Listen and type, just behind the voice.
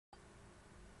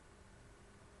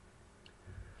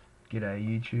G'day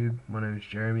YouTube, my name is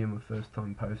Jeremy, I'm a first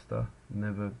time poster,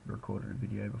 never recorded a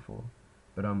video before,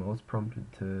 but I was prompted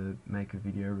to make a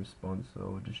video response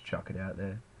or just chuck it out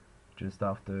there, just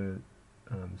after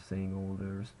seeing all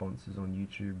the responses on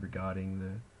YouTube regarding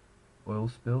the oil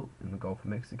spill in the Gulf of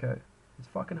Mexico. It's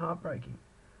fucking heartbreaking,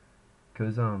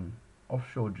 because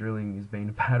offshore drilling has been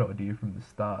a bad idea from the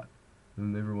start,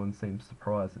 and everyone seems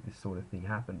surprised that this sort of thing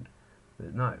happened,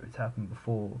 but no, it's happened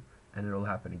before, and it'll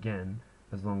happen again,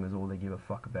 as long as all they give a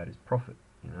fuck about is profit,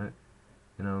 you know.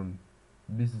 And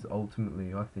this is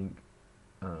ultimately, I think,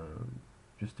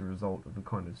 just a result of the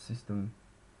kind of system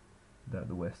that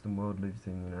the Western world lives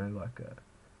in, you know, like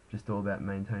just all about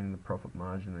maintaining the profit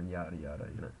margin and yada yada,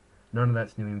 you know. None of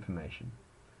that's new information.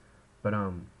 But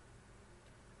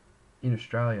in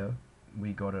Australia,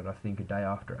 we got it, I think, a day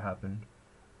after it happened.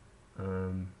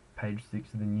 Page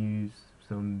 6 of the news,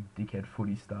 some dickhead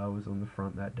footy star was on the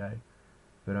front that day.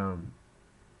 But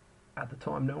at the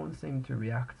time, no one seemed to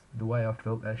react the way I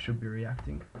felt they should be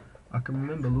reacting. I can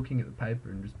remember looking at the paper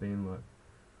and just being like,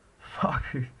 fuck,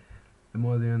 am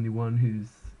I the only one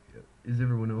is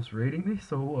everyone else reading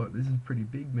this or what? This is pretty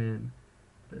big, man.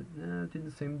 But it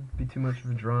didn't seem to be too much of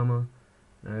a drama.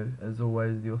 You know, as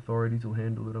always, the authorities will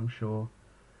handle it, I'm sure.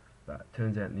 But it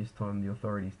turns out this time the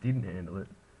authorities didn't handle it.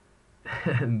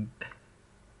 And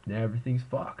now everything's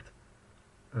fucked.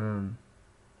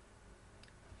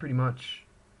 Pretty much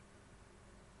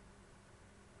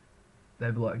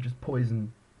they've like just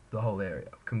poisoned the whole area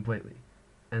completely,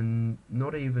 and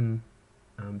not even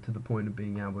to the point of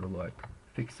being able to like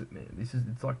fix it, man. It's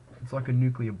like a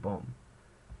nuclear bomb.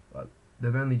 Like,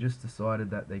 they've only just decided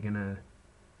that they're gonna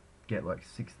get like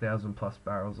 6,000 plus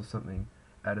barrels or something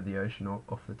out of the ocean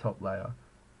off the top layer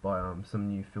by some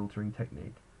new filtering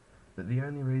technique. But the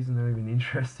only reason they're even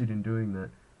interested in doing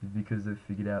that is because they've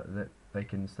figured out that they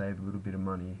can save a little bit of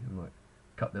money and like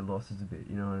cut their losses a bit,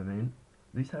 you know what I mean?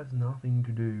 This has nothing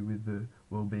to do with the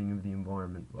well-being of the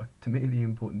environment. Like, to me, the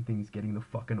important thing is getting the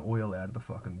fucking oil out of the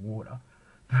fucking water.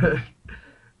 But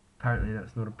apparently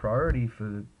that's not a priority for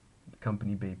the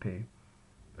company BP.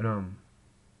 But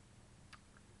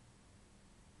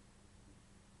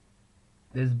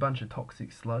there's a bunch of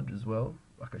toxic sludge as well,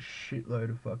 like a shitload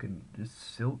of fucking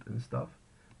just silt and stuff.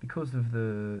 Because of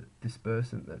the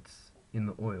dispersant that's in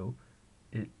the oil,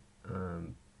 it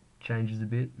changes a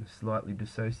bit and slightly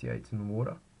dissociates in the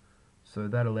water, so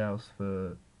that allows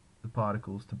for the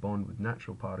particles to bond with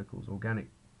natural particles, organic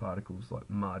particles like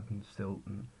mud and silt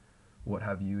and what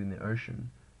have you in the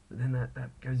ocean. But then that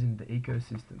goes into the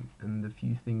ecosystem, and the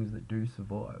few things that do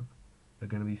survive are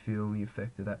going to be feeling the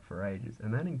effect of that for ages,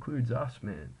 and that includes us,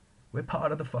 man. We're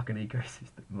part of the fucking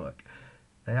ecosystem. Like,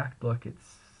 they act like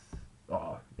it's,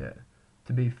 oh yeah,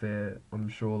 to be fair, I'm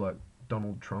sure like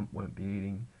Donald Trump won't be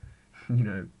eating, you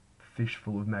know, fish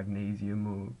full of magnesium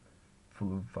or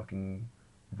full of fucking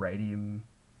radium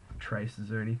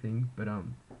traces or anything, but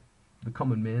the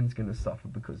common man's gonna suffer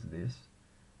because of this.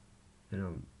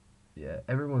 And yeah,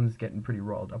 everyone's getting pretty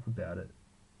riled up about it,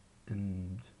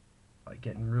 and like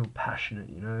getting real passionate,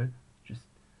 you know, just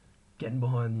getting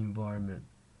behind the environment.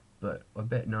 But I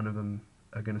bet none of them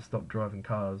are gonna stop driving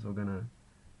cars or gonna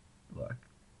like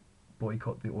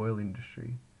boycott the oil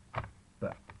industry.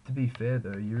 But to be fair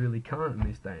though, you really can't in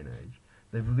this day and age.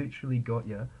 They've literally got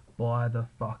you by the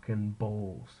fucking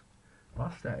balls.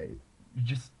 I say, you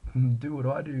just do what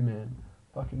I do, man.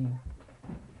 Fucking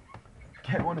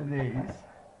get one of these.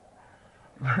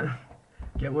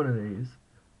 Get one of these.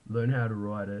 Learn how to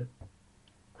ride it.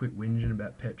 Quit whinging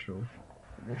about petrol.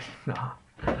 Nah,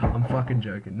 I'm fucking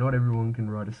joking. Not everyone can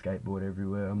ride a skateboard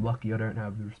everywhere. I'm lucky I don't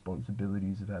have the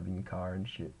responsibilities of having a car and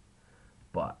shit.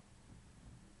 But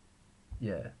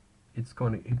yeah, it's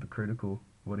kind of hypocritical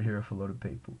what I hear of a lot of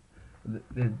people, and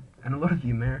a lot of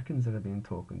the Americans that I've been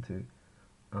talking to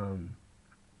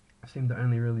seem to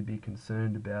only really be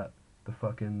concerned about the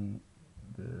fucking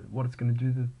what it's going to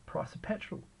do to the price of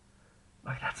petrol.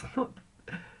 Like,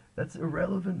 that's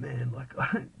irrelevant, man. Like,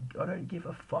 I don't give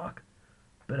a fuck.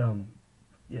 But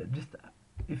yeah, just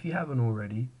if you haven't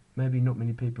already, maybe not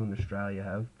many people in Australia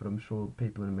have, but I'm sure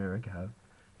people in America have.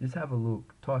 Just have a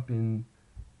look, type in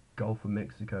Gulf of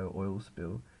Mexico oil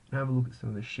spill, and have a look at some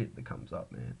of the shit that comes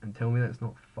up, man, and tell me that's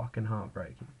not fucking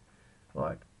heartbreaking.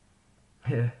 Like,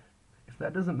 yeah, if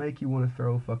that doesn't make you want to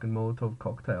throw a fucking Molotov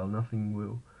cocktail, nothing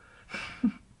will.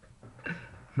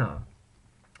 Nah.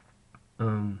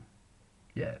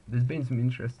 Yeah, there's been some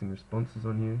interesting responses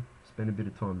on here. Spent a bit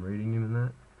of time reading them and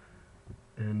that.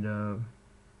 And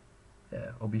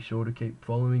yeah, I'll be sure to keep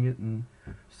following it and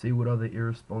see what other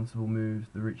irresponsible moves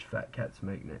the rich fat cats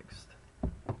make next.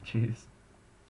 Cheers.